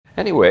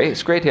Anyway,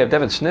 it's great to have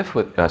Devin Smith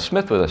with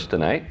us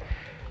tonight.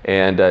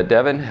 And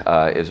Devin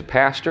is a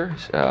pastor.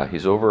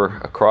 He's over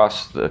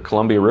across the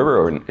Columbia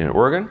River in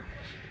Oregon.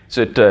 It's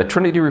at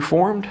Trinity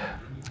Reformed.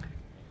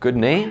 Good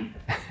name.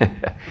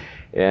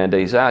 And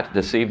he's out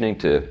this evening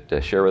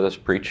to share with us,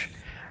 preach.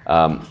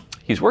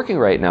 He's working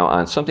right now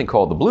on something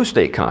called the Blue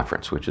State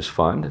Conference, which is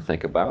fun to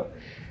think about.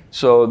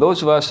 So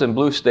those of us in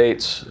blue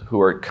states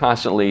who are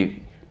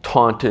constantly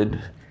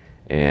taunted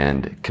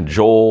and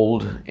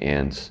cajoled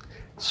and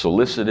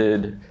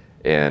solicited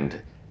and,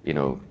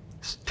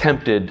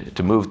 tempted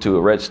to move to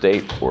a red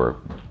state or,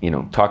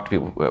 talk to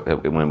people,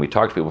 when we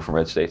talk to people from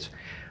red states,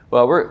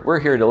 well, we're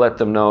here to let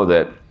them know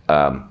that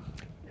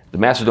the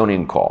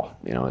Macedonian call,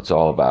 it's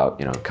all about,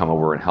 come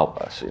over and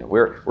help us.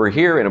 We're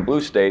here in a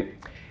blue state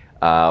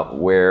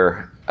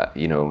where,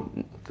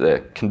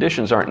 the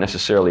conditions aren't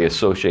necessarily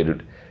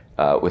associated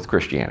with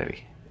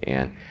Christianity.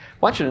 And I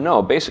want you to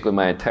know, basically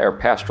my entire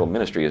pastoral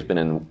ministry has been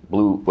in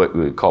what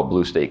we would call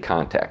blue state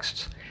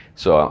contexts.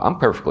 So I'm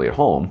perfectly at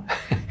home.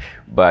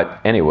 But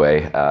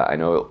anyway, I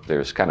know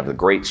there's kind of the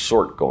great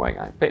sort going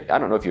on. I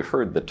don't know if you've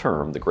heard the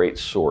term, the great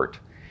sort.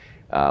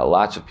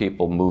 Lots of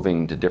people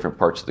moving to different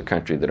parts of the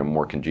country that are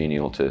more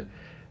congenial to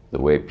the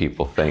way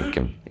people think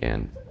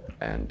and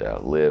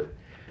live.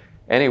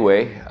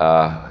 Anyway,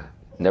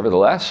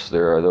 nevertheless,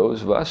 there are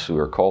those of us who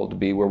are called to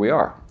be where we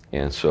are.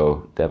 And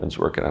so Devin's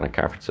working on a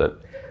conference that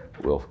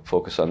will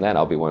focus on that.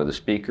 I'll be one of the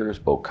speakers.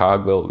 Bo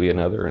Cogwell will be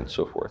another, and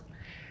so forth.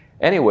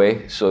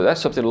 Anyway, so that's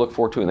something to look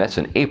forward to, and that's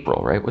in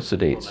April, right? What's the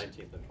dates?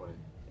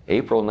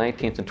 April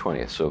 19th and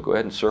 20th. So go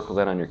ahead and circle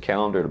that on your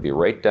calendar. It'll be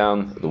right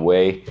down the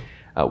way.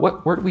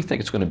 Where do we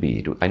think it's going to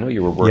be? I know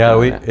you were working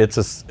on that.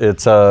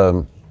 It's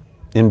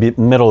in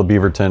middle of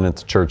Beaverton.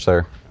 It's a church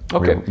there.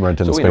 Okay, we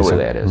rented so the we space know where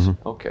there. that is.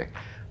 Mm-hmm. Okay,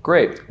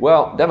 great.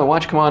 Well, Devin, why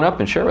don't you come on up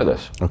and share with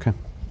us? Okay.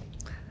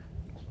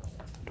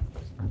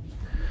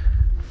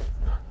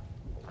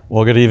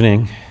 Well, good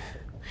evening.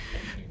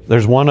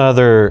 There's one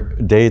other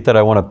date that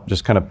I want to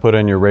just kind of put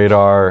on your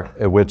radar,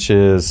 which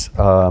is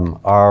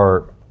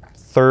our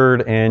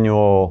third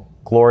annual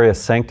Gloria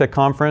Sancta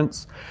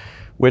Conference,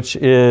 which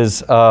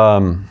is,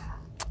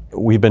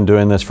 we've been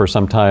doing this for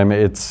some time.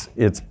 It's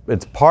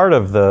part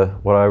of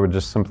what I would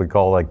just simply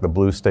call like the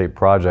Blue State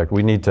Project.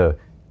 We need to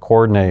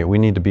coordinate, we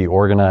need to be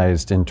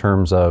organized in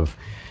terms of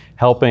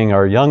helping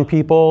our young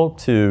people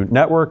to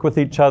network with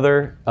each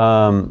other.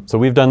 So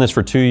we've done this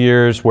for 2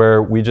 years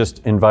where we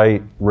just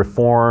invite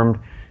Reformed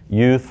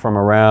youth from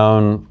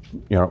around,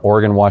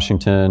 Oregon,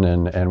 Washington,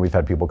 and we've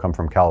had people come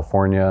from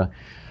California,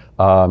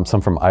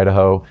 some from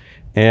Idaho,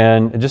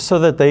 and just so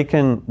that they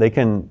can,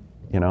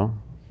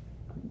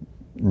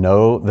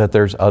 know that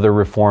there's other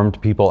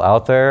Reformed people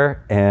out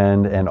there,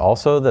 and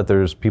also that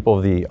there's people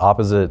of the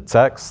opposite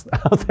sex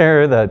out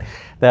there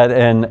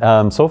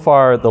and so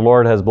far the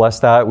Lord has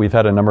blessed that. We've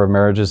had a number of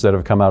marriages that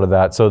have come out of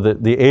that. So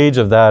the age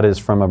of that is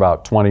from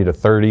about 20 to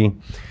 30.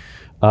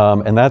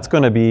 And that's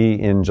going to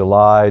be in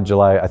July,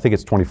 I think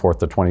it's 24th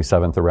to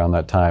 27th around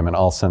that time, and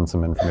I'll send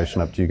some information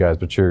up to you guys,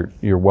 but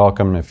you're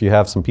welcome. If you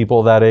have some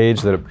people that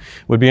age that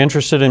would be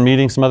interested in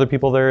meeting some other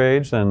people their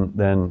age,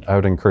 then I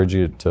would encourage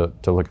you to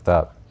look at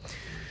that.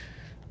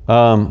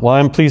 Well,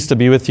 I'm pleased to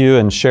be with you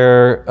and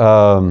share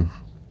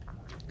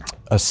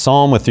a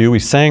psalm with you. We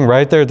sang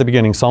right there at the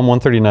beginning, Psalm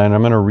 139.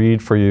 I'm going to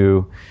read for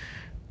you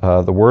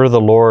the word of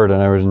the Lord,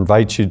 and I would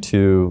invite you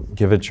to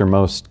give it your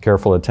most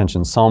careful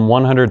attention. Psalm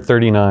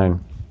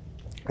 139.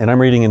 And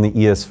I'm reading in the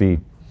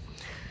ESV.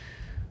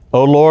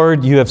 O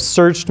Lord, you have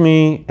searched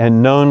me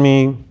and known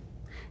me.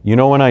 You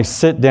know when I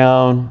sit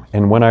down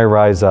and when I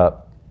rise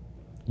up.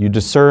 You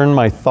discern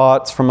my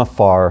thoughts from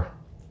afar.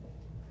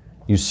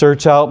 You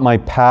search out my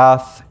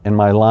path and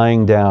my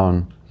lying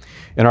down,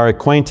 and are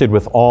acquainted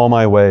with all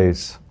my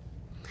ways.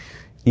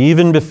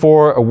 Even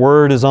before a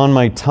word is on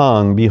my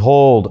tongue,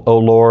 behold, O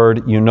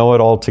Lord, you know it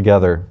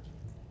altogether.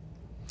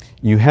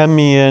 You hem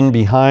me in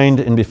behind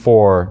and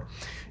before,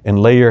 and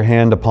lay your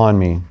hand upon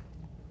me.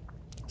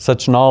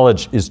 Such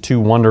knowledge is too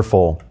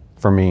wonderful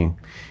for me.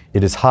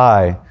 It is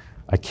high,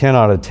 I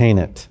cannot attain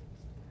it.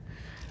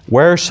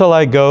 Where shall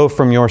I go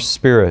from your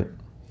spirit?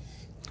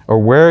 Or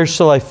where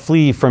shall I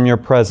flee from your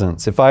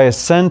presence? If I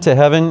ascend to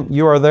heaven,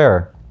 you are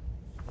there.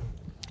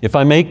 If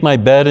I make my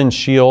bed in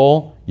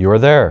Sheol, you are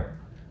there.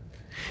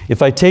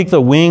 If I take the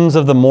wings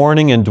of the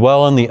morning and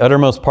dwell in the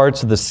uttermost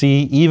parts of the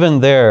sea, even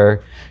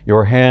there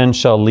your hand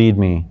shall lead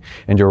me,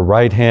 and your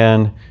right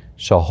hand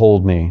shall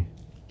hold me.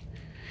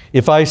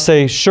 If I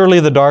say, surely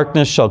the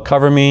darkness shall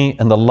cover me,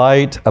 and the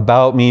light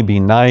about me be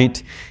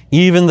night,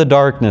 even the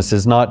darkness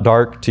is not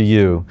dark to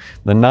you.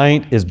 The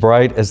night is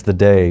bright as the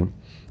day,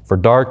 for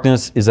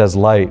darkness is as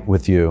light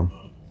with you.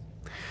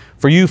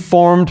 For you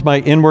formed my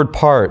inward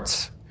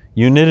parts.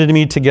 You knitted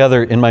me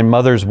together in my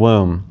mother's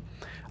womb.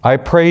 I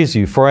praise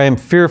you, for I am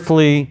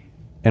fearfully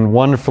and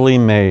wonderfully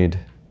made.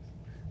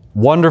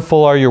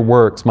 Wonderful are your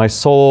works. My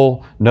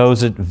soul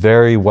knows it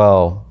very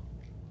well.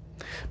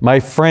 My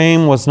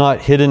frame was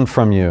not hidden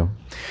from you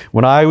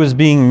when I was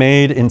being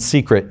made in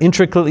secret,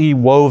 intricately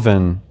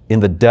woven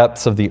in the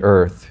depths of the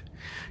earth.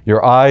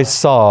 Your eyes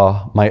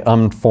saw my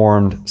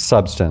unformed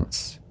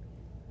substance.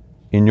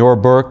 In your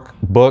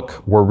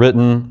book were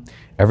written,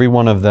 every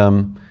one of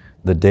them,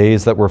 the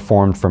days that were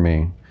formed for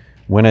me,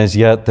 when as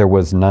yet there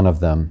was none of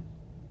them.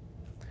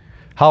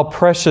 How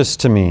precious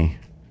to me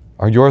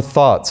are your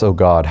thoughts, O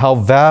God. How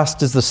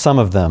vast is the sum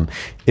of them.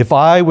 If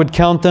I would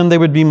count them, they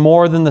would be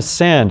more than the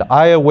sand.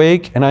 I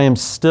awake and I am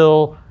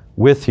still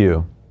with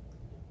you.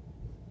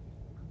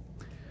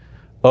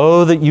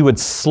 Oh, that you would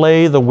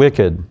slay the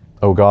wicked,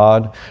 O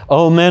God.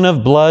 O men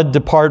of blood,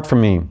 depart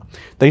from me.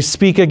 They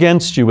speak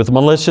against you with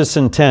malicious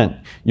intent.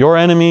 Your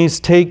enemies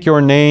take your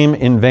name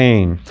in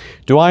vain.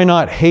 Do I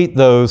not hate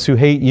those who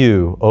hate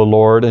you, O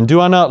Lord? And do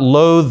I not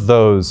loathe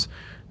those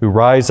who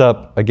rise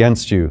up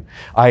against you?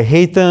 I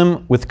hate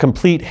them with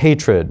complete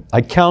hatred.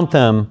 I count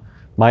them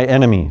my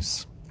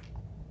enemies.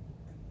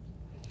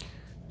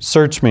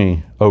 Search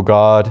me, O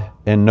God,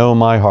 and know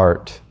my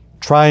heart.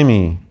 Try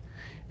me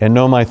and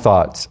know my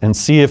thoughts, and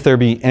see if there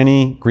be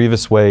any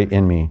grievous way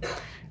in me,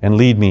 and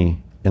lead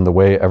me in the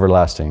way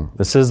everlasting.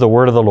 This is the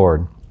word of the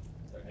Lord.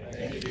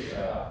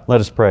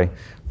 Let us pray.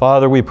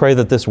 Father, we pray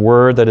that this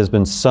word that has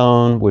been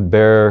sown would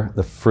bear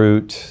the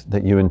fruit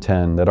that you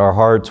intend, that our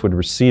hearts would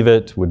receive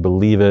it, would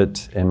believe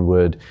it, and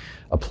would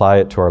apply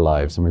it to our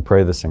lives. And we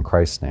pray this in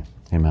Christ's name.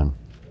 Amen.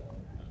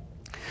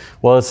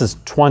 Well, this is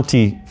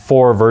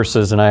 24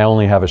 verses, and I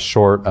only have a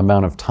short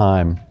amount of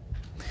time.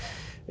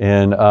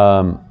 And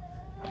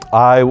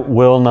I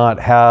will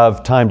not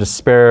have time to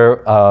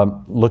spare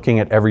looking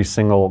at every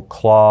single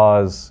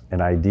clause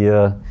and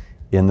idea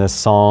in this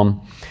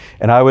psalm.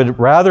 And I would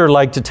rather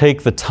like to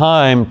take the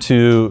time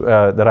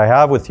that I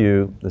have with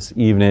you this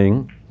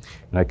evening,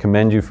 and I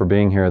commend you for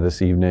being here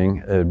this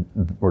evening.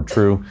 We're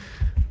true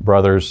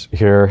brothers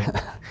here.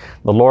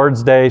 The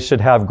Lord's Day should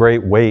have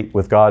great weight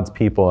with God's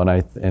people,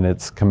 and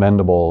it's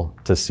commendable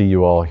to see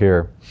you all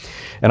here.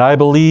 And I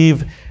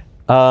believe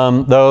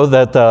though,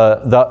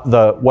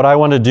 that what I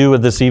want to do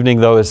with this evening,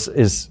 though,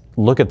 is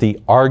look at the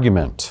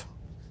argument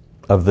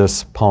of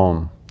this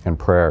poem and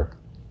prayer.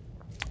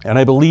 And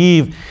I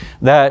believe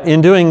that in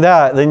doing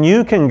that, then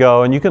you can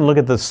go and you can look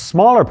at the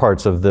smaller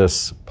parts of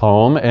this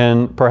poem,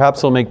 and perhaps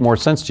it'll make more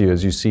sense to you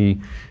as you see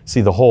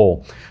the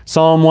whole.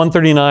 Psalm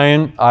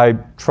 139, I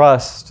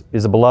trust,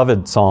 is a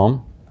beloved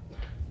psalm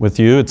with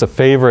you. It's a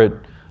favorite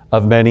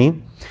of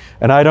many.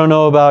 And I don't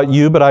know about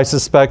you, but I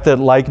suspect that,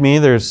 like me,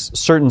 there's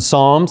certain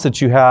psalms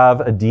that you have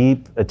a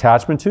deep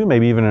attachment to,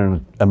 maybe even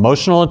an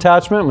emotional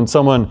attachment. When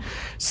someone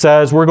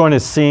says, we're going to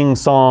sing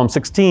Psalm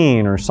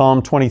 16 or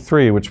Psalm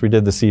 23, which we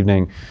did this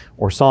evening,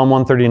 or Psalm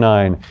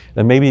 139,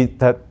 then maybe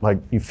that,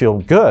 you feel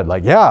good.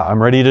 Yeah,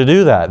 I'm ready to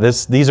do that.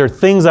 These are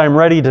things I'm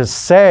ready to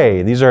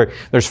say.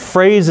 There's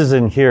phrases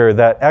in here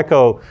that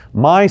echo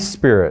my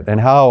spirit and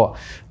how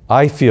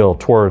I feel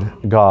toward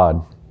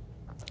God.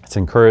 It's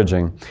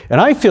encouraging.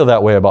 And I feel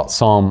that way about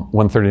Psalm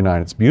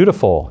 139. It's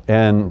beautiful.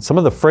 And some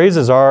of the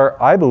phrases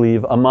are, I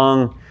believe,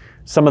 among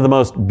some of the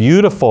most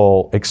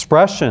beautiful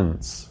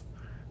expressions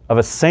of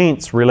a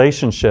saint's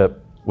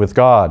relationship with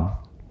God.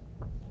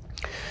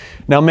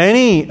 Now,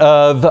 many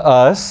of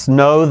us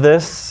know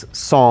this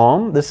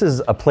psalm. This is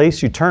a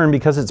place you turn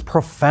because it's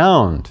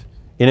profound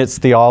in its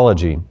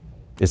theology.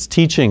 It's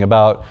teaching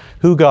about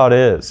who God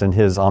is and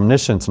His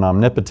omniscience and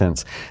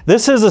omnipotence.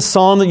 This is a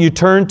psalm that you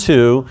turn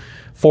to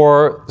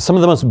for some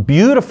of the most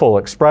beautiful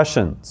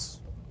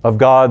expressions of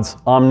God's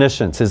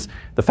omniscience,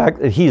 the fact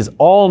that He is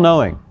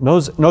all-knowing,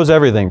 knows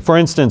everything. For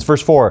instance,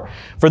 verse 4,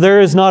 "For there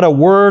is not a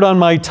word on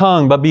my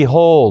tongue, but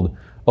behold,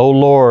 O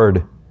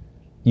Lord,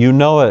 you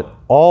know it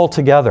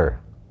altogether."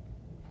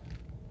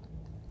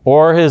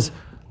 Or His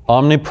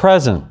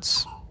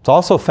omnipresence. It's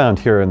also found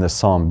here in this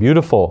psalm.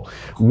 Beautiful.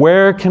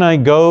 "Where can I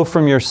go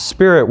from your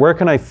spirit? Where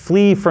can I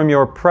flee from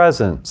your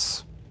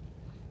presence?"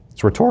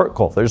 It's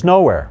rhetorical. There's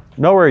nowhere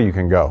you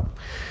can go.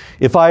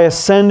 "If I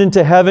ascend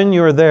into heaven,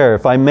 you are there.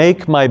 If I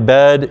make my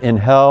bed in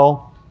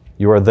hell,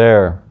 you are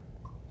there."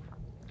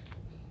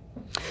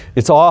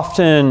 It's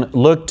often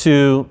looked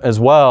to as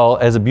well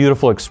as a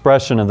beautiful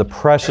expression of the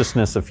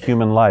preciousness of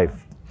human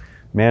life.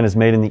 Man is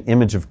made in the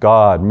image of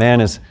God. Man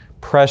is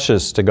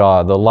precious to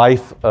God. The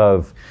life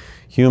of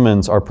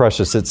humans are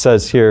precious. It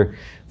says here,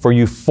 "For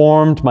you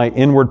formed my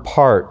inward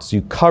parts.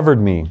 You covered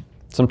me."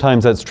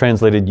 Sometimes that's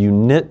translated, "You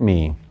knit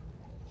me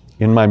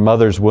in my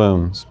mother's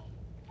wombs."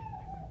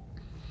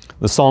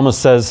 The psalmist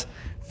says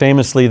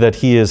famously that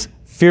he is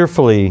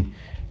fearfully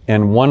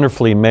and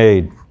wonderfully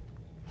made.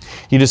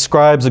 He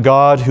describes a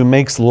God who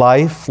makes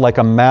life like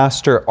a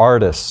master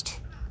artist.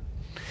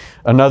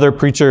 Another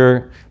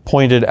preacher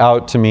pointed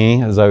out to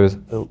me as I was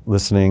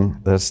listening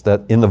this,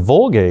 that in the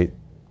Vulgate,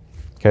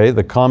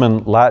 the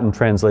common Latin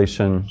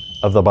translation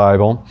of the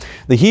Bible,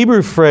 the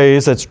Hebrew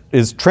phrase that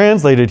is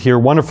translated here,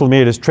 wonderfully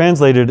made, is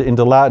translated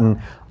into Latin,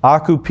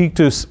 "Accu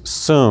pictus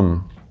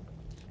sum."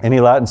 Any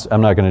Latin? I'm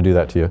not going to do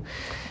that to you.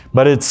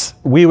 But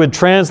we would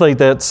translate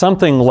that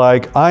something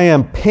like, "I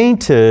am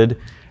painted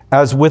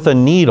as with a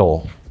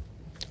needle."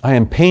 I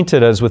am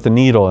painted as with a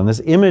needle. And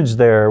this image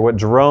there, what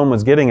Jerome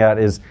was getting at,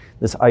 is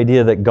this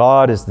idea that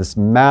God is this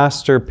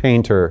master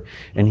painter,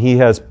 and He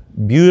has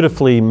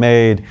beautifully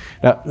made.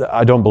 Now,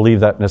 I don't believe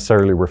that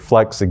necessarily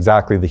reflects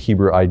exactly the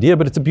Hebrew idea,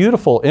 but it's a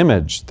beautiful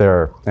image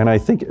there, and I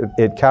think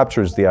it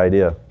captures the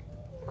idea.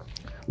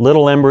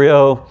 Little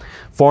embryo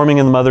forming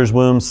in the mother's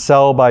womb,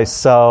 cell by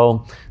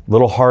cell,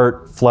 little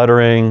heart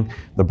fluttering,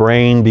 the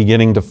brain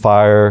beginning to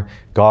fire.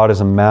 God is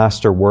a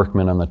master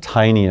workman on the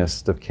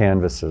tiniest of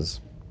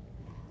canvases.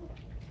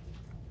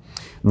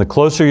 And the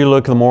closer you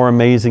look, the more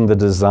amazing the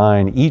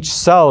design. Each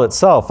cell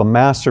itself, a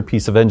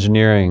masterpiece of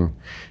engineering,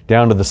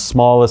 down to the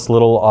smallest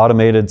little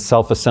automated,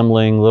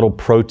 self-assembling little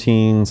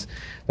proteins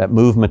that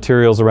move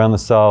materials around the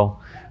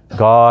cell.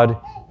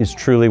 God is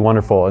truly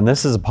wonderful. And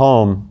this is a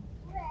poem,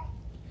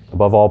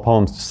 above all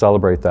poems, to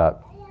celebrate that.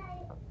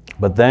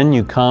 But then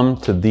you come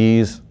to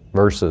these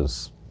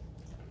verses.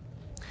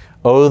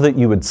 Oh, that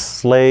you would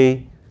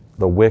slay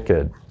the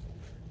wicked.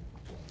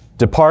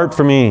 Depart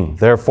from me,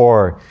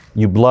 therefore,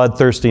 you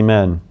bloodthirsty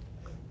men.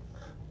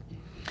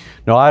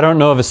 Now, I don't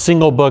know of a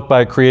single book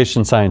by a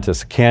creation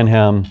scientist,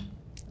 Kenham,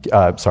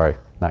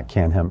 Michael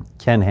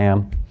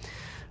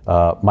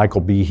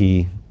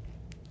Behe,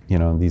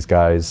 these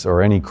guys,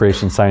 or any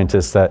creation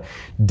scientist that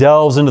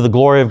delves into the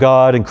glory of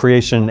God and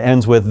creation and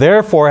ends with,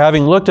 therefore,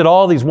 having looked at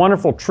all these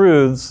wonderful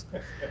truths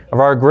of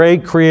our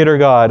great Creator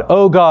God,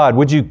 oh God,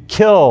 would you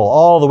kill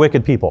all the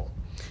wicked people?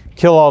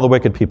 Kill all the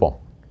wicked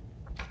people.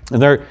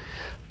 And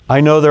I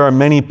know there are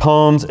many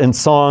poems and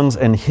songs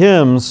and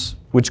hymns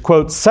which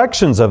quote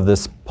sections of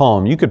this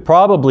poem. You could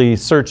probably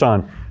search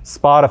on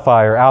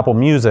Spotify or Apple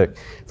Music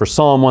for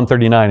Psalm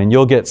 139, and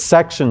you'll get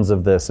sections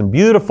of this and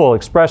beautiful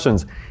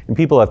expressions. And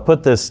people have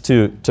put this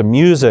to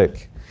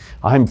music.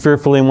 I'm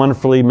fearfully and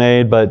wonderfully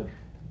made, but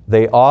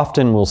they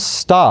often will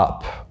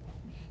stop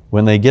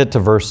when they get to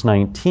verse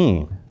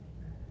 19.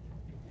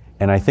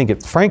 And I think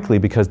it's frankly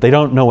because they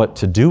don't know what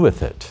to do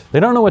with it. They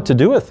don't know what to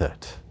do with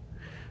it.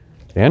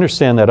 They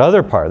understand that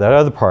other part. I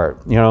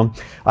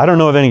don't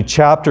know of any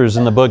chapters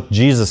in the book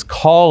Jesus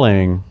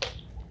Calling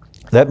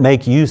that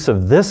make use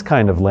of this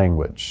kind of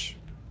language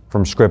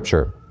from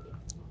Scripture.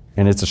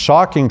 And it's a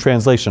shocking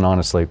translation,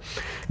 honestly.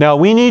 Now,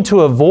 we need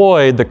to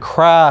avoid the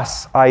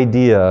crass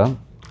idea,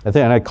 and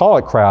I call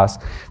it crass,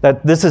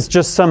 that this is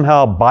just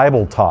somehow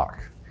Bible talk.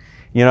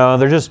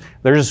 They're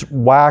just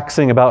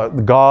waxing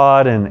about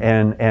God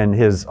and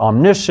His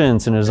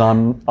omniscience and His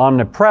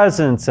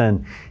omnipresence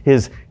and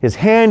His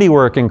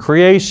handiwork in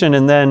creation.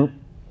 And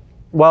then,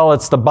 well,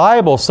 it's the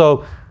Bible,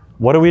 so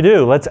what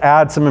do? Let's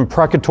add some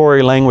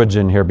imprecatory language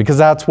in here, because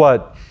that's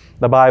what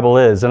the Bible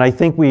is. And I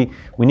think we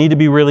need to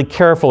be really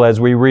careful as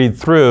we read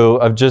through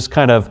of just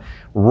kind of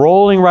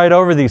rolling right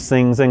over these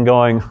things and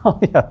going, oh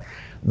yeah,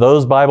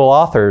 those Bible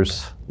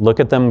authors, look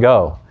at them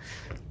go.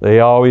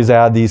 They always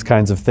add these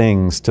kinds of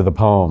things to the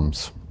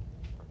poems.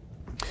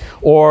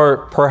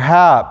 Or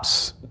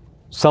perhaps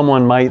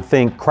someone might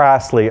think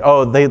crassly,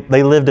 oh,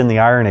 they lived in the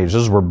Iron Age.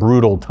 Those were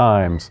brutal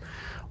times.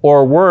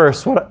 Or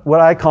worse,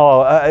 what I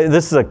call,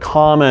 this is a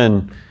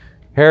common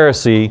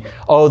heresy,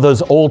 oh,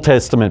 those Old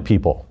Testament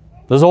people.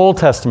 Those Old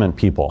Testament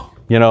people,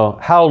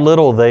 how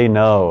little they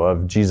know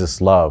of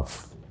Jesus'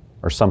 love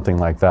or something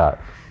like that.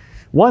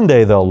 One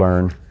day they'll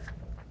learn.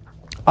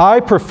 I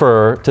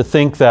prefer to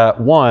think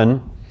that,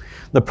 one,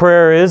 the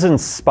prayer is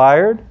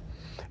inspired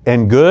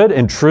and good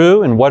and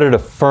true in what it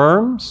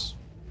affirms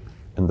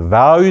and the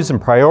values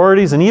and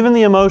priorities and even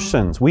the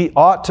emotions we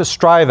ought to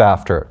strive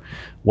after.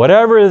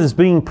 Whatever is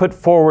being put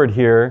forward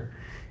here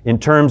in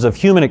terms of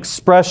human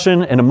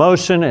expression and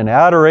emotion and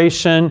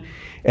adoration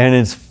and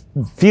its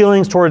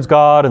feelings towards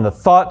God and the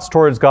thoughts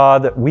towards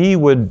God, that we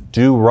would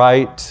do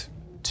right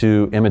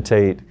to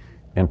imitate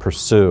and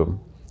pursue.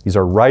 These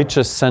are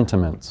righteous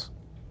sentiments.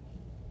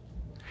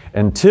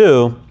 And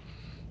two,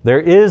 there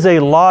is a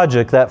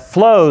logic that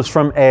flows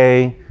from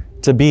A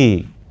to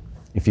B.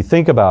 If you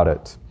think about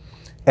it,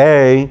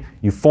 A,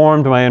 you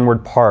formed my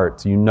inward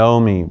parts, you know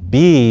me.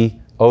 B,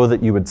 oh,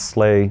 that you would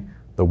slay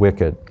the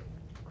wicked.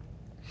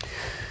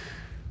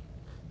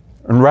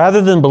 And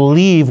rather than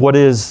believe what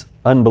is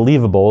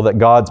unbelievable, that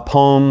God's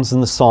poems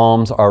and the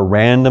Psalms are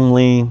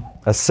randomly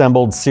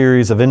assembled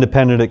series of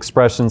independent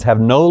expressions, have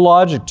no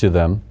logic to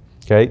them.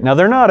 Okay? Now,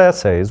 they're not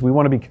essays. We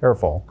want to be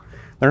careful.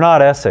 They're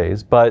not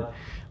essays, but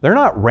they're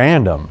not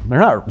random. They're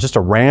not just a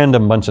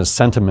random bunch of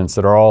sentiments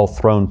that are all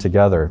thrown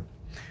together.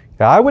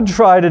 I would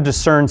try to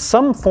discern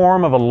some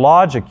form of a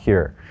logic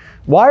here.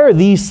 Why are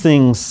these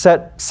things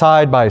set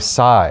side by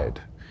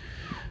side?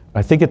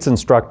 I think it's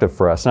instructive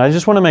for us. And I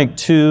just want to make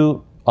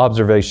two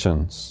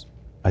observations.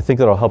 I think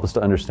that'll help us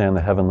to understand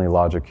the heavenly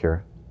logic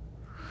here.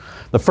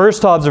 The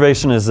first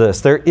observation is this.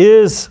 There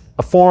is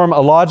a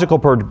logical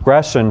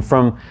progression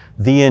from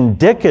the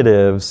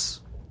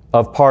indicatives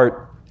of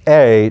part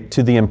A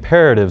to the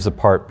imperatives of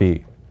part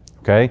B.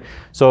 Okay?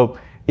 So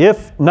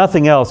if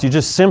nothing else, you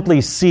just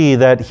simply see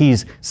that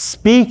he's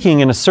speaking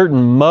in a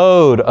certain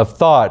mode of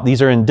thought.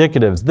 These are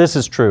indicatives. This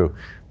is true.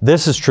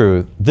 This is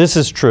true. This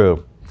is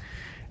true.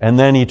 And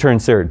then he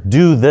turns there.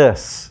 Do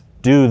this.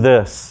 Do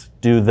this.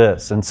 Do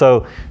this. And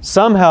so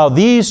somehow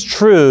these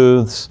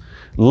truths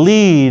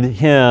lead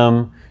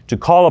him to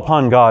call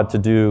upon God to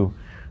do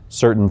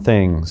certain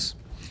things.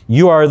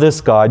 You are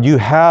this God. You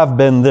have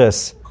been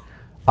this.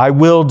 I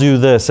will do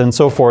this, and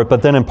so forth.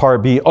 But then in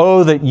part B,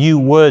 oh, that you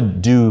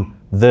would do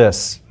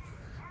this.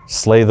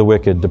 Slay the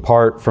wicked.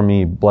 Depart from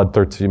me,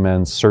 bloodthirsty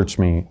men. Search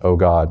me, O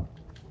God.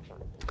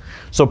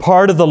 So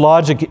part of the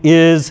logic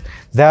is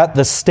that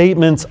the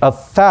statements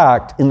of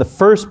fact in the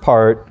first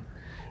part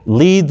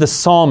lead the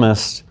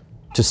psalmist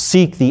to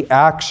seek the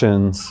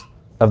actions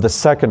of the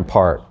second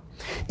part.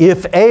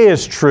 If A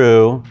is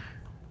true,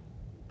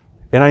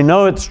 and I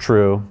know it's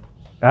true,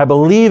 and I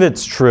believe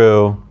it's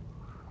true,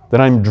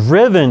 then I'm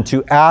driven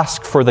to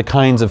ask for the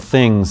kinds of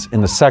things in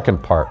the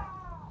second part.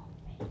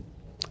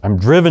 I'm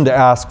driven to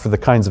ask for the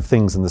kinds of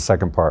things in the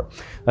second part.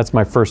 That's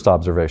my first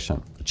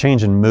observation, a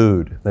change in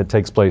mood that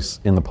takes place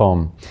in the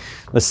poem.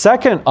 The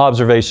second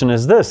observation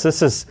is this.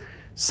 This is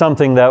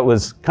something that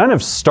was kind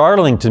of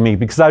startling to me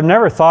because I've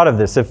never thought of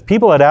this. If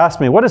people had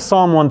asked me, what is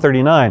Psalm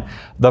 139?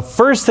 The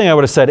first thing I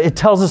would have said, it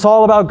tells us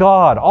all about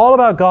God, all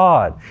about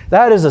God.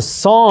 That is a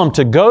psalm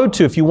to go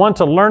to if you want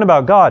to learn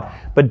about God.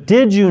 But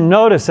did you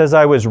notice as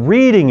I was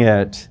reading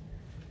it,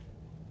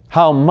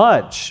 how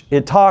much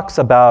it talks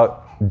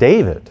about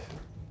David?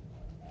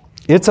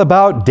 It's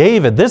about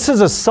David. This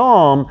is a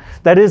psalm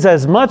that is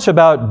as much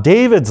about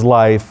David's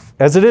life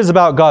as it is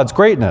about God's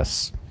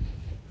greatness.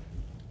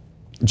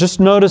 Just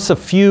notice a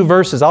few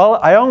verses.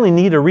 I only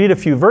need to read a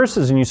few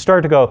verses and you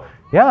start to go,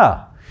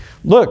 yeah,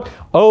 look,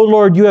 oh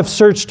Lord, you have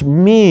searched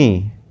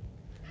me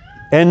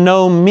and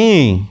know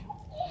me.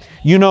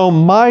 You know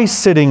my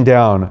sitting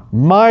down,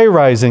 my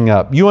rising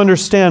up. You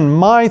understand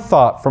my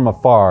thought from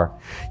afar.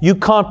 You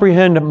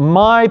comprehend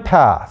my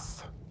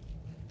path,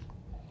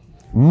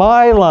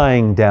 my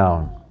lying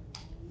down.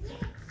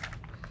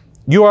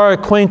 You are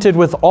acquainted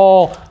with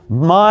all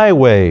my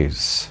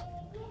ways.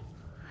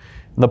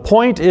 The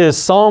point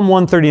is, Psalm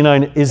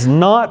 139 is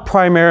not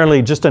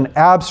primarily just an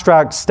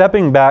abstract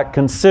stepping back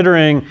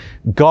considering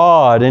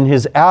God and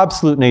His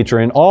absolute nature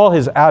and all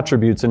His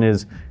attributes and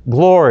His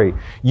glory.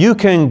 You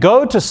can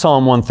go to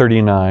Psalm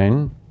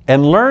 139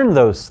 and learn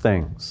those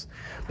things,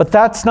 but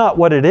that's not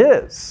what it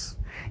is.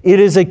 It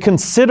is a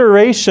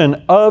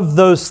consideration of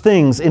those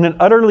things in an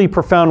utterly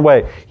profound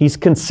way. He's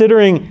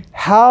considering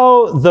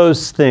how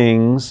those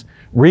things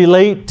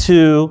relate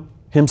to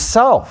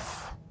Himself.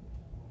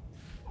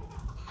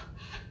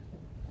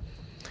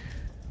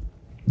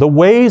 The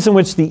ways in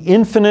which the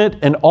infinite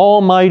and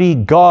almighty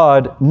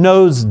God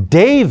knows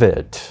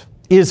David,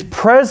 is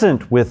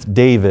present with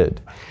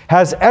David,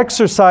 has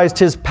exercised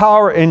His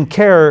power and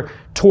care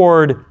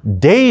toward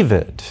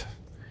David.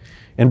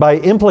 And by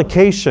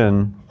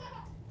implication,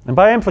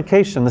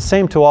 the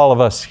same to all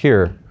of us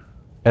here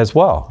as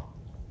well.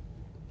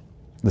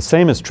 The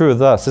same is true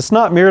with us. It's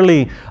not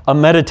merely a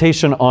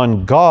meditation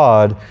on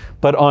God,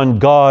 but on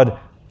God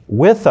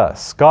with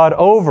us, God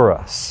over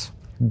us,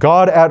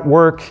 God at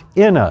work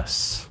in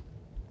us.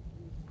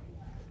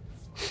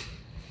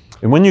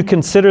 And when you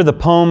consider the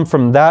poem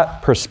from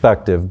that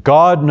perspective,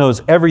 God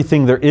knows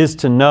everything there is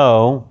to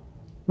know,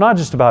 not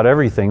just about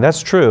everything,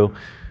 that's true,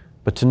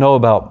 but to know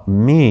about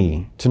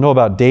me, to know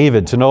about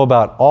David, to know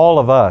about all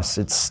of us.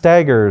 It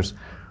staggers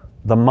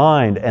the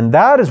mind. And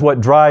that is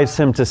what drives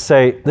him to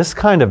say, this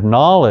kind of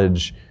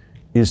knowledge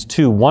is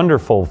too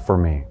wonderful for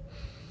me.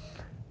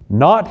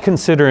 Not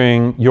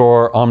considering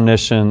your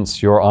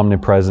omniscience, your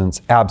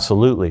omnipresence,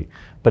 absolutely,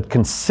 but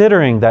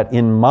considering that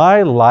in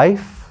my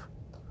life,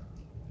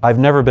 I've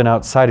never been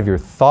outside of your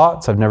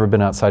thoughts, I've never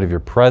been outside of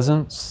your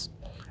presence,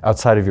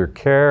 outside of your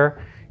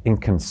care, in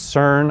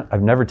concern.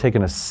 I've never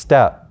taken a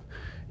step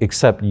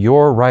except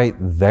you're right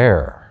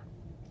there,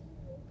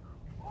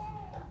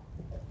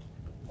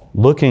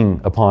 looking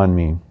upon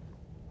me.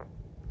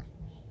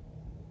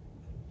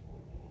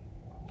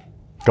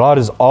 God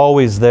is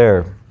always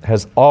there,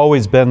 has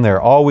always been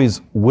there, always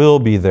will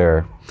be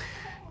there.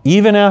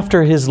 Even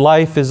after His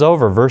life is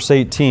over, verse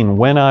 18,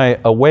 when I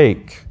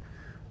awake,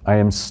 I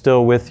am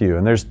still with you.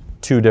 And there's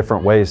two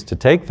different ways to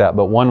take that,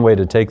 but one way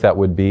to take that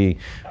would be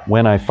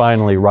when I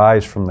finally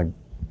rise from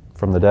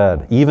the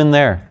dead. Even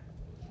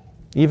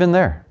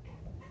there,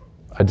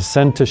 I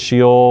descend to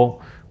Sheol.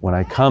 When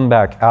I come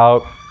back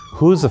out,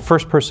 who's the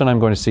first person I'm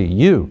going to see?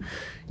 You.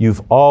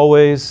 You've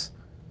always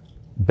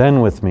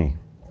been with me.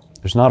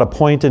 There's not a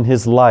point in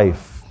His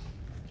life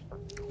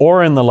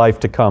or in the life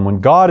to come when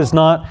God is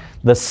not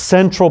the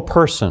central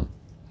person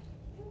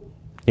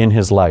in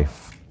His life.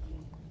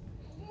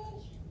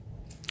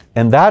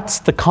 And that's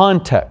the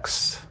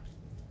context.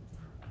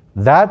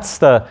 That's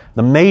the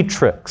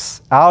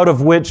matrix out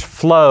of which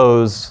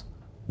flows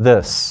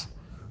this.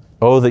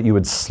 Oh, that you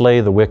would slay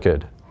the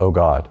wicked, O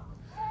God.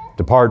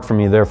 Depart from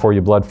me, therefore,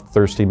 you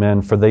bloodthirsty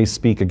men, for they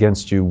speak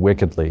against you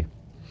wickedly.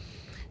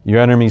 Your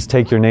enemies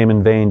take your name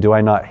in vain. Do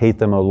I not hate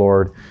them, O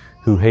Lord,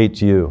 who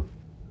hate you?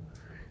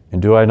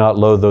 And do I not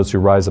loathe those who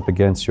rise up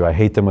against you? I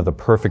hate them with a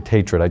perfect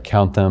hatred. I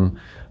count them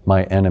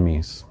my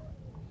enemies.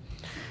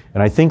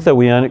 And I think that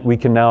we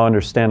can now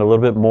understand a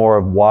little bit more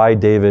of why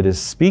David is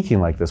speaking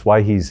like this,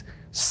 why he's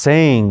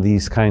saying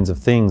these kinds of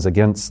things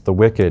against the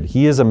wicked.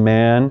 He is a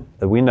man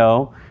that we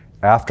know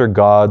after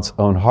God's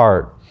own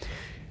heart.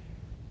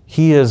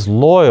 he is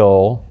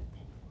loyal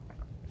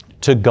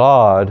to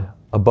God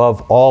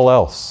above all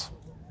else.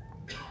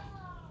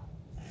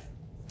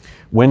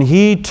 When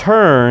he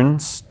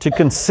turns to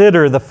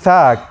consider the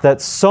fact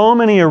that so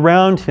many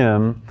around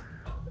him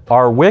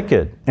are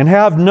wicked and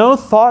have no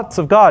thoughts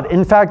of God,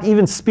 in fact,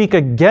 even speak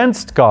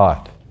against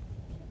God,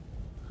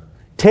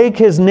 take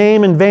his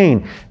name in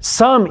vain,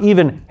 some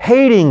even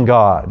hating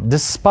God,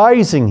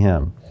 despising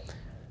him.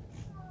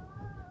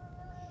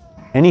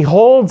 And he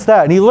holds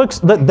that, and he looks,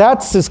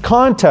 that's his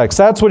context,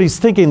 that's what he's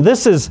thinking.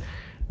 This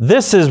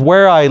is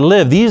where I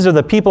live, these are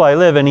the people I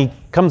live, and he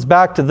comes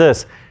back to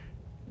this.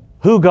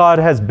 Who God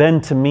has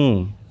been to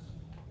me,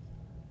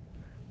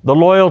 the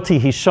loyalty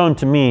he's shown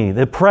to me,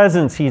 the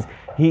presence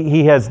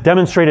he has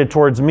demonstrated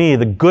towards me,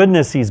 the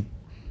goodness he's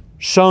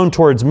shown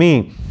towards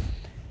me.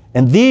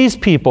 And these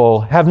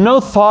people have no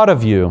thought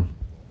of you.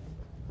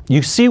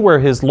 You see where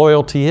his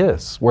loyalty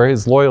is, where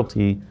his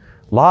loyalty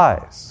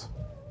lies.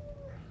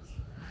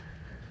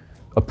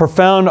 A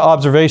profound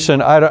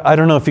observation. I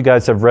don't know if you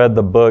guys have read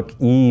the book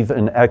Eve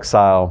in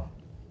Exile.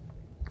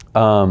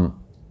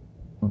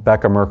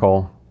 Becca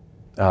Merkel.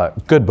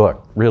 Good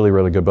book, really,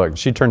 really good book.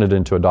 She turned it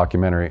into a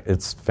documentary.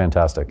 It's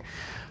fantastic.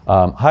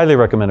 Highly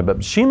recommend it.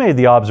 But she made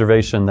the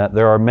observation that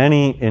there are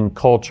many in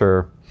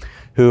culture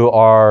who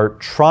are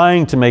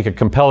trying to make a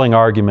compelling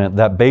argument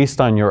that based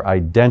on your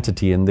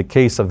identity, in the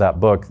case of that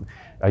book,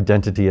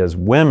 identity as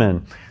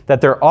women, that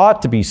there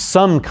ought to be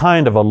some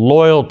kind of a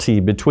loyalty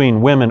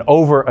between women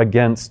over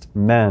against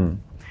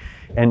men.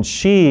 And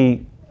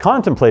she,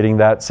 contemplating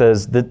that,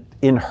 says that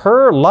in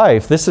her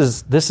life, this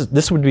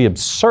would be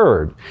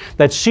absurd,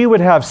 that she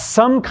would have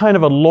some kind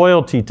of a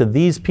loyalty to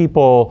these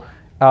people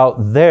out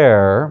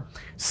there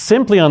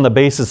simply on the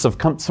basis of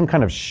some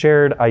kind of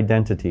shared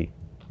identity,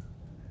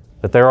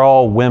 that they're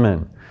all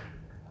women,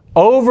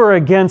 over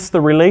against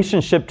the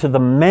relationship to the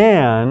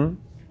man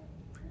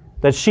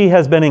that she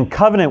has been in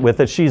covenant with,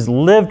 that she's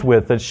lived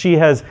with, that she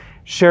has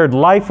shared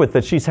life with,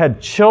 that she's had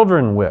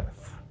children with.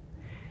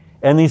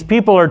 And these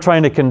people are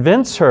trying to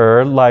convince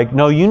her, like,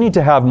 no, you need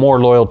to have more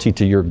loyalty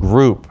to your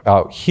group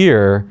out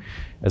here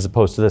as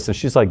opposed to this. And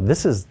she's like,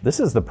 this is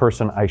the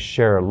person I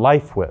share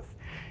life with.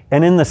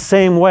 And in the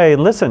same way,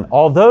 listen,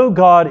 although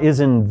God is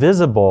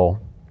invisible,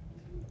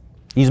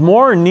 he's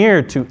more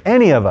near to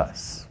any of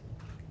us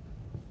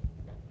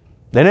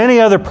than any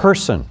other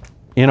person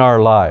in our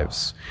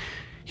lives.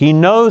 He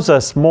knows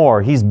us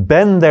more. He's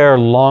been there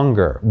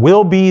longer,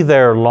 will be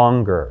there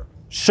longer,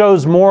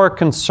 shows more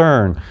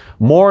concern,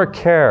 more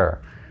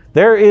care.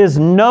 There is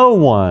no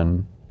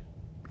one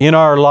in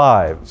our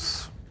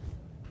lives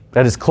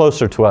that is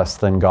closer to us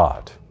than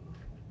God,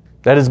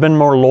 that has been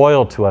more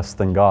loyal to us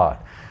than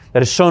God, that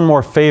has shown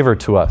more favor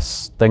to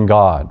us than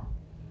God.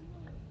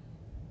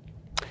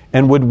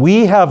 And would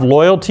we have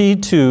loyalty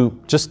to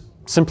just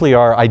simply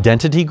our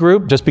identity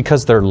group, just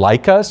because they're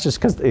like us, just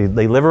because they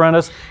live around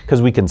us,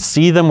 because we can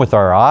see them with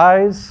our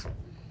eyes?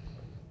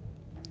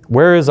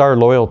 Where is our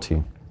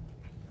loyalty?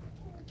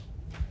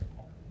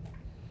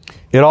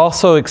 It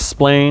also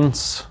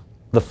explains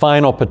the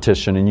final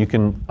petition, and you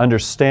can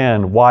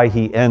understand why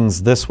he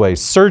ends this way.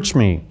 Search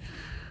me,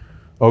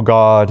 O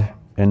God,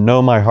 and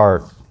know my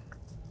heart.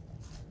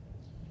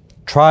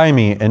 Try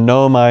me and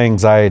know my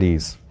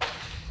anxieties,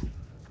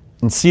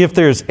 and see if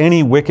there's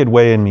any wicked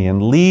way in me,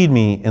 and lead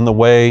me in the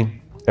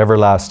way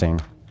everlasting.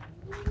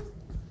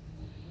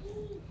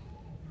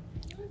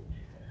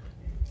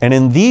 And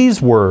in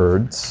these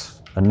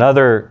words,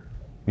 another,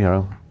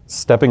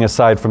 stepping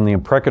aside from the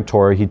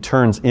imprecatory, he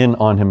turns in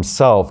on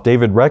himself.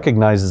 David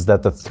recognizes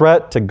that the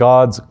threat to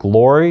God's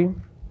glory,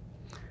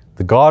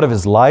 the God of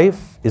his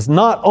life, is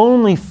not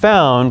only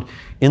found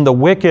in the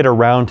wicked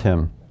around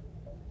him,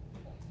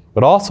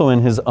 but also in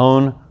his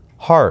own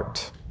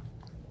heart.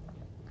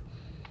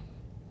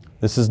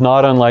 This is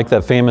not unlike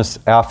that famous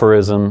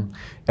aphorism,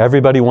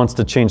 everybody wants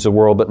to change the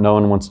world, but no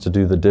one wants to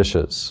do the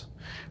dishes,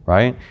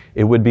 right?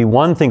 It would be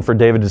one thing for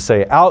David to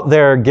say, out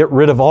there, get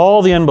rid of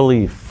all the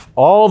unbelief,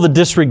 all the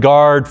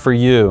disregard for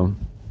you,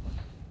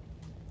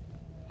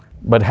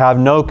 but have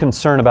no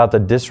concern about the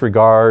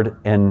disregard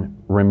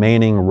and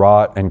remaining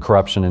rot and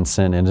corruption and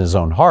sin in his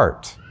own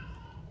heart.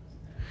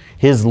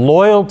 His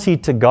loyalty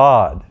to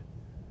God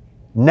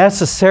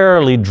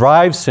necessarily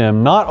drives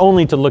him not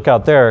only to look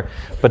out there,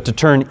 but to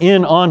turn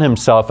in on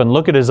himself and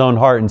look at his own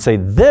heart and say,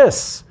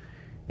 this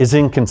is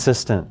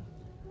inconsistent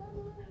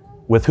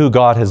with who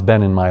God has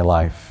been in my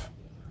life.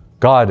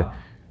 God,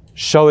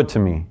 show it to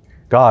me.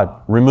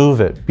 God, remove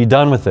it. Be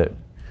done with it.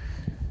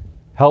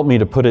 Help me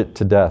to put it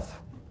to death.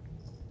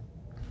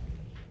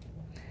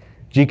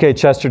 G.K.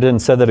 Chesterton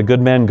said that a good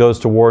man goes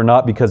to war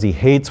not because he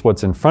hates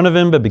what's in front of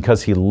him, but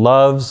because he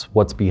loves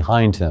what's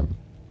behind him.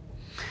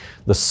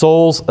 The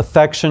soul's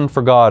affection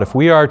for God, if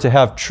we are to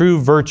have true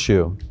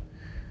virtue,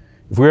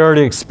 if we are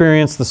to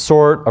experience the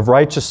sort of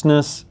righteous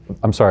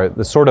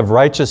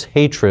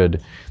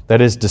hatred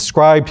that is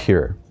described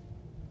here,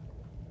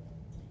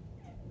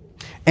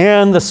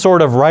 and the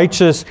sort of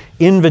righteous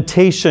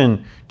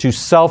invitation to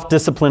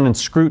self-discipline and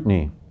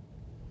scrutiny,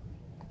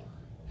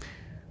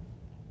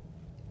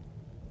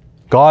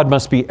 God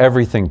must be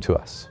everything to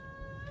us.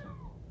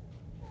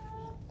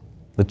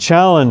 The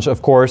challenge,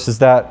 of course, is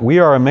that we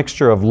are a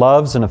mixture of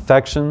loves and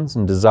affections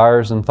and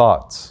desires and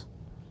thoughts.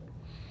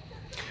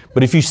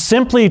 But if you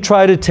simply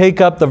try to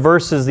take up the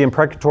verses, the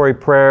imprecatory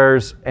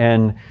prayers,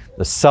 and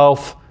the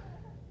self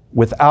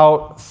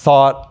without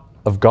thought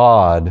of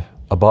God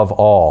above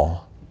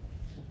all,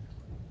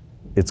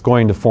 it's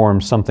going to form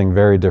something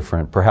very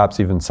different, perhaps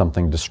even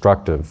something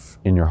destructive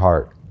in your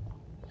heart.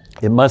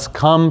 It must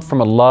come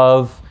from a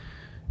love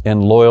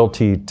and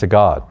loyalty to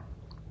God.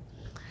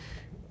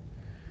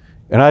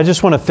 And I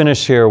just want to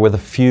finish here with a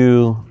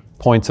few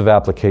points of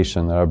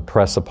application that I would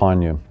press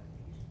upon you.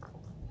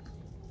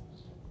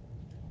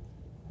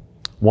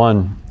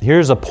 One,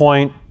 here's a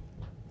point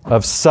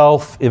of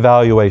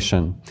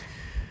self-evaluation.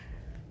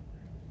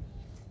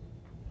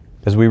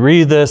 As we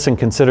read this and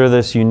consider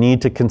this, you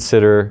need to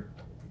consider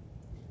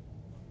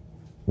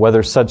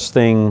whether such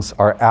things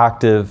are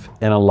active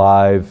and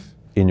alive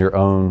in your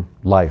own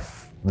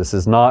life. This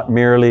is not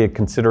merely a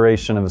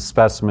consideration of a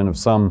specimen of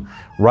some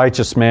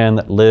righteous man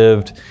that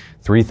lived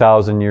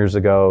 3,000 years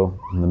ago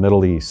in the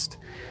Middle East.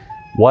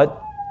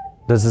 What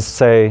does this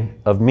say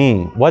of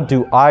me? What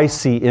do I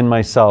see in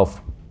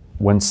myself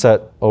when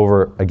set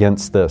over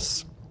against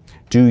this?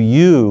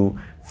 Do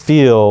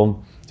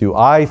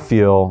I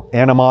feel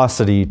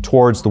animosity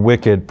towards the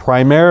wicked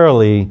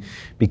primarily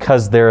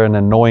because they're an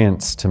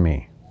annoyance to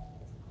me?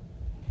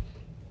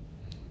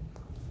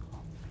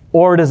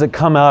 Or does it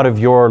come out of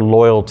your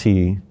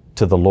loyalty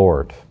to the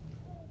Lord?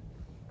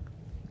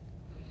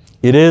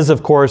 It is,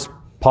 of course,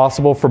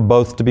 possible for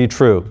both to be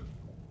true.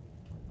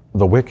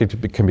 The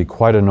wicked can be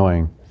quite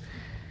annoying.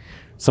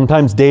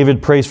 Sometimes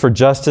David prays for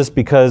justice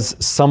because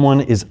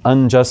someone is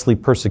unjustly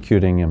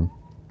persecuting him.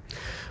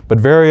 But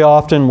very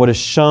often what is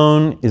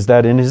shown is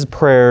that in his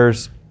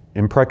prayers,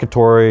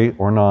 imprecatory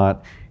or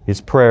not,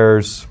 his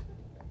prayers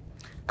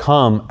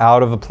come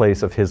out of a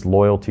place of his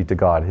loyalty to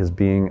God, his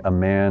being a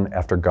man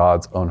after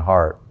God's own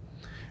heart.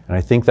 And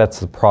I think that's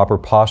the proper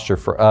posture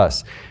for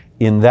us.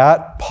 In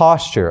that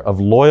posture of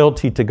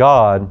loyalty to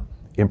God,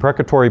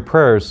 imprecatory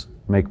prayers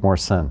make more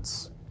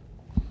sense.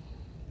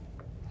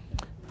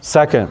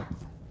 Second,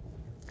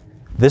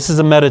 this is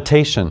a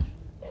meditation.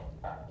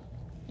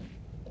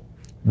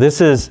 This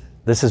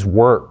is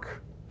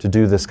work to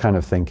do this kind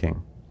of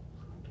thinking.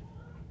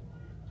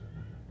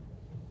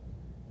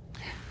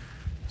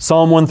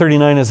 Psalm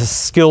 139 is a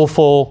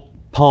skillful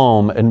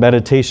poem and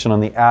meditation on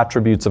the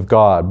attributes of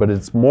God, but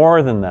it's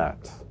more than that.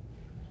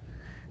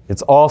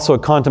 It's also a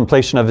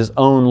contemplation of his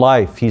own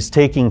life. He's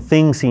taking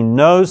things he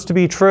knows to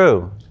be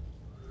true,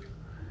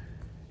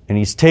 and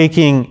he's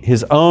taking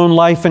his own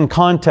life in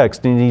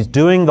context, and he's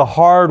doing the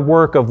hard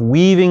work of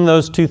weaving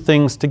those two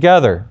things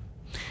together.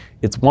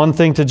 It's one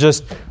thing to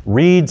just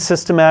read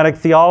systematic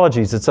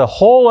theologies. It's a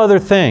whole other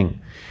thing,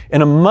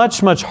 and a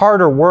much, much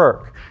harder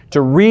work to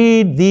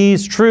read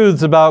these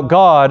truths about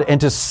God and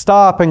to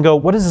stop and go,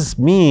 what does this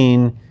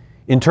mean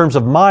in terms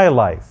of my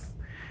life?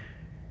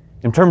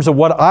 In terms of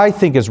what I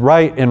think is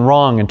right and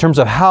wrong, in terms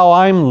of how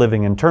I'm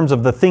living, in terms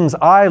of the things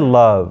I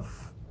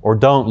love or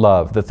don't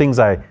love, the things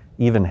I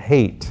even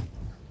hate.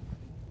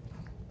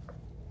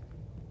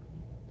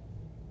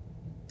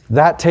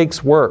 That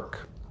takes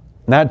work.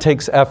 That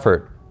takes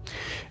effort.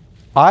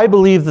 I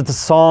believe that the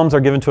Psalms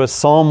are given to us.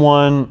 Psalm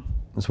 1,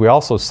 as we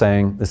also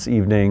sang this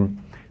evening,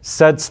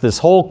 sets this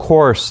whole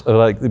course of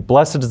like,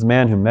 blessed is the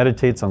man who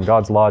meditates on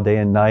God's law day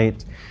and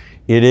night.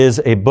 It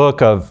is a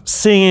book of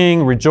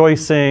singing,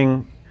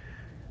 rejoicing.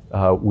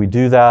 We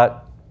do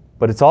that,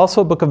 but it's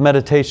also a book of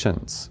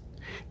meditations.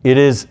 It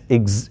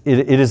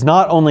is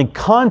not only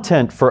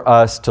content for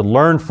us to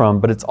learn from,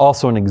 but it's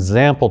also an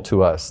example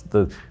to us.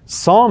 The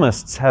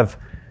psalmists have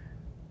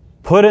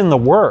put in the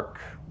work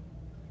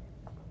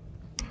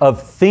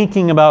of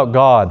thinking about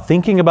God,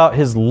 thinking about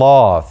his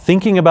law,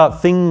 thinking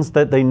about things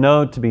that they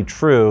know to be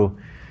true,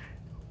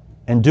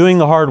 and doing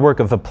the hard work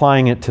of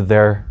applying it to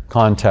their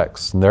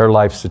context and their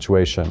life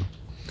situation.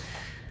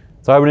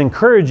 So I would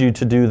encourage you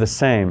to do the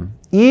same.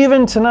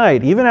 Even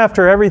tonight, even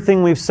after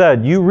everything we've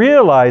said, you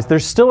realize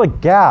there's still a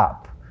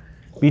gap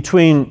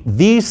between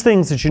these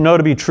things that you know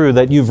to be true,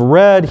 that you've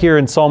read here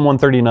in Psalm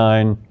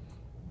 139,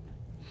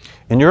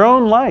 and your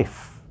own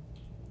life.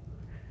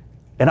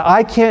 And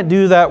I can't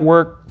do that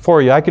work for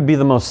you. I could be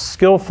the most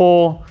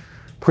skillful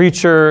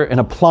preacher in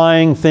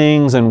applying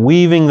things and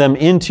weaving them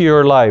into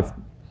your life.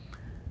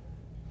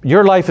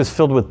 Your life is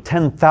filled with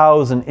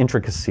 10,000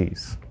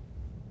 intricacies.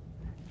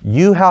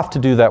 You have to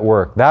do that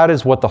work. That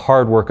is what the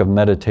hard work of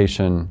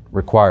meditation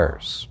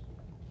requires.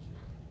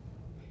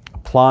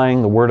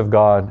 Applying the Word of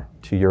God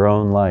to your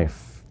own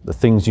life, the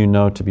things you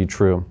know to be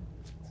true.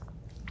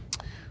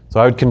 So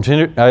I would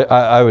continue.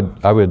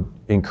 I would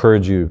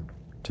encourage you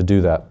to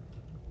do that.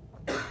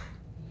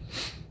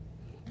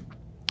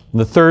 And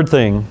the third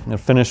thing, and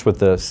finish with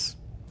this,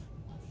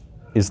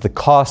 is the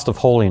cost of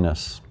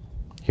holiness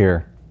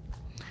here.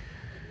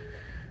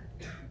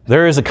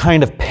 There is a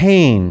kind of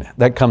pain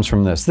that comes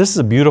from this. This is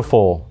a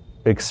beautiful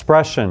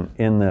expression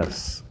in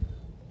this.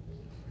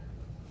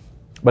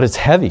 But it's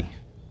heavy.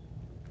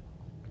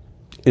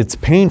 It's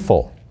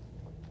painful.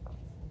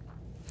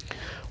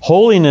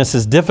 Holiness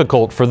is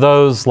difficult for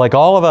those like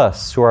all of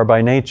us who are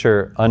by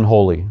nature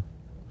unholy.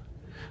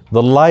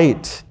 The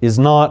light is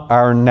not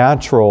our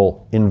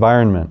natural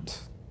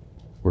environment.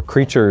 We're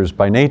creatures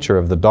by nature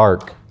of the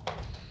dark.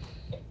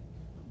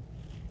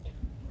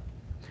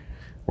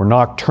 We're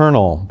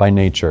nocturnal by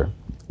nature.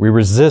 We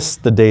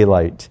resist the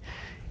daylight.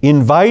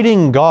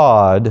 Inviting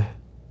God,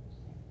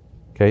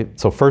 okay,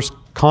 so first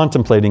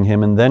contemplating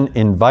Him and then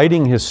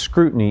inviting His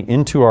scrutiny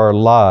into our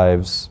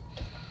lives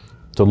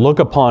to look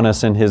upon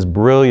us in His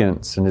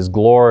brilliance and His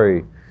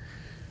glory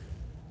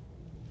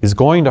is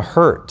going to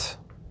hurt.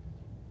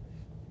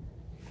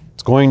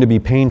 It's going to be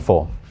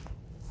painful.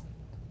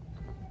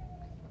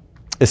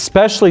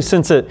 Especially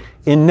since it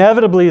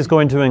inevitably is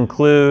going to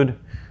include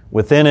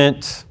within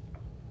it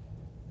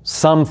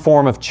some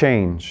form of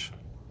change,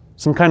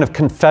 some kind of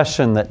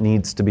confession that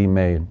needs to be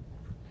made,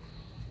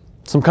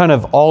 some kind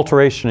of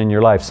alteration in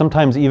your life,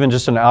 sometimes even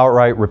just an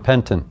outright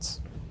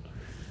repentance.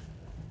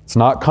 It's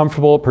not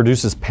comfortable, it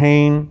produces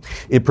pain,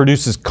 it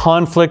produces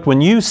conflict.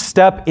 When you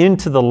step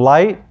into the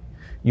light,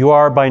 you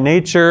are by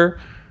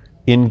nature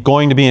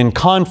going to be in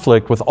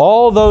conflict with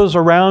all those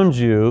around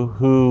you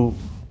who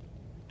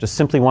just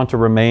simply want to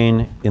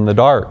remain in the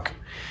dark.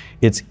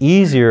 It's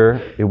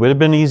easier, it would have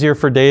been easier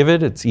for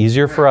David, it's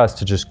easier for us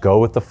to just go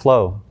with the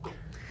flow.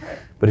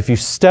 But if you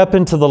step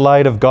into the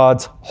light of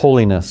God's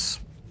holiness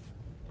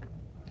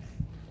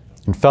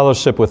and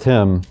fellowship with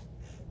Him,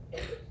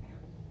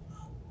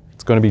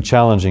 it's going to be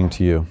challenging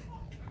to you.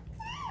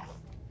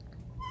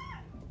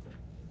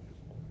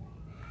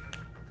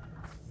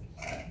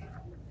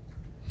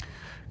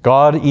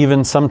 God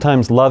even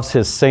sometimes loves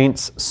His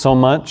saints so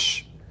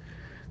much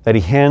that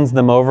He hands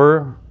them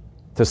over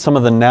to some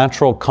of the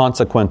natural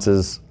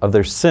consequences of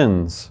their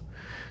sins,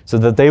 so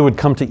that they would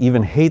come to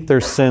even hate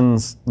their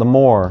sins the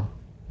more,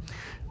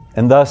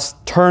 and thus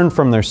turn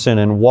from their sin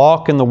and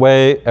walk in the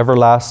way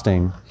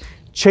everlasting,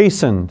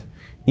 chastened,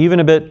 even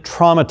a bit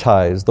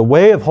traumatized. The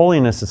way of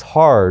holiness is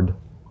hard.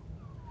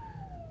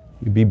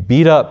 You'd be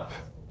beat up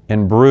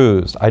and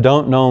bruised. I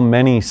don't know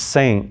many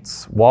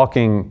saints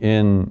walking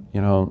in,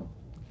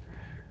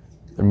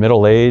 their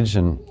middle age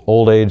and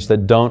old age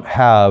that don't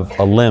have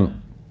a limp,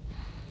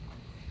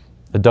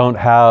 that don't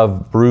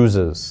have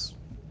bruises,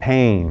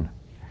 pain.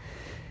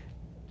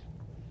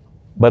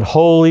 But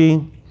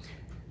holy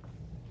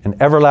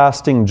and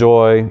everlasting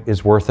joy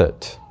is worth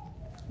it.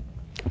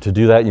 To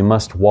do that, you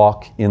must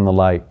walk in the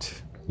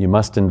light. You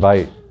must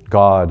invite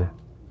God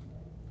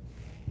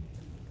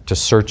to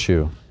search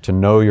you, to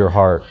know your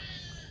heart.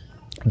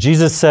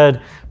 Jesus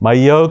said, "My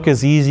yoke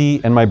is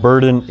easy and my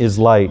burden is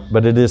light,"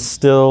 but it is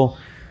still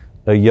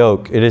a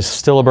yoke. It is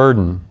still a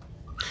burden.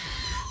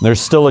 There's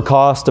still a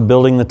cost of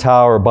building the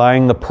tower,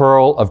 buying the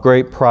pearl of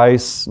great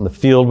price, and the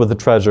field with the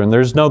treasure. And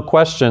there's no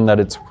question that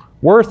it's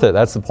worth it.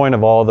 That's the point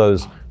of all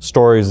those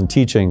stories and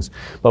teachings.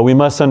 But we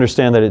must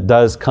understand that it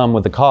does come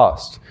with a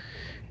cost.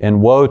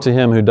 And woe to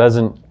him who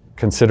doesn't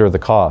consider the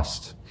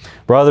cost.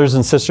 Brothers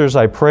and sisters,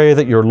 I pray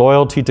that your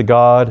loyalty to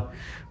God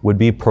would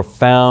be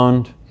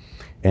profound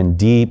and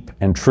deep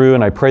and true.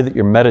 And I pray that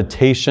your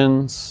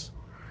meditations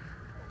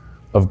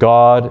of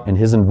God and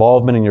His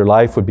involvement in your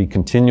life would be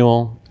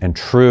continual and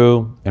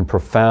true and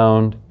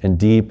profound and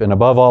deep. And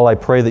above all, I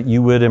pray that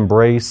you would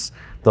embrace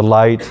the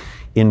light,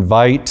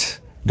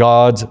 invite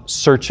God's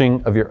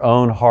searching of your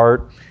own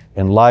heart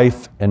and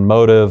life and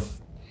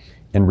motive,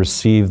 and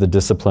receive the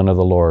discipline of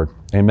the Lord.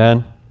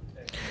 Amen.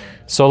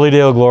 Soli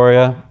Deo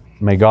Gloria.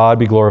 May God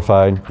be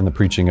glorified in the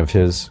preaching of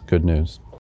His good news.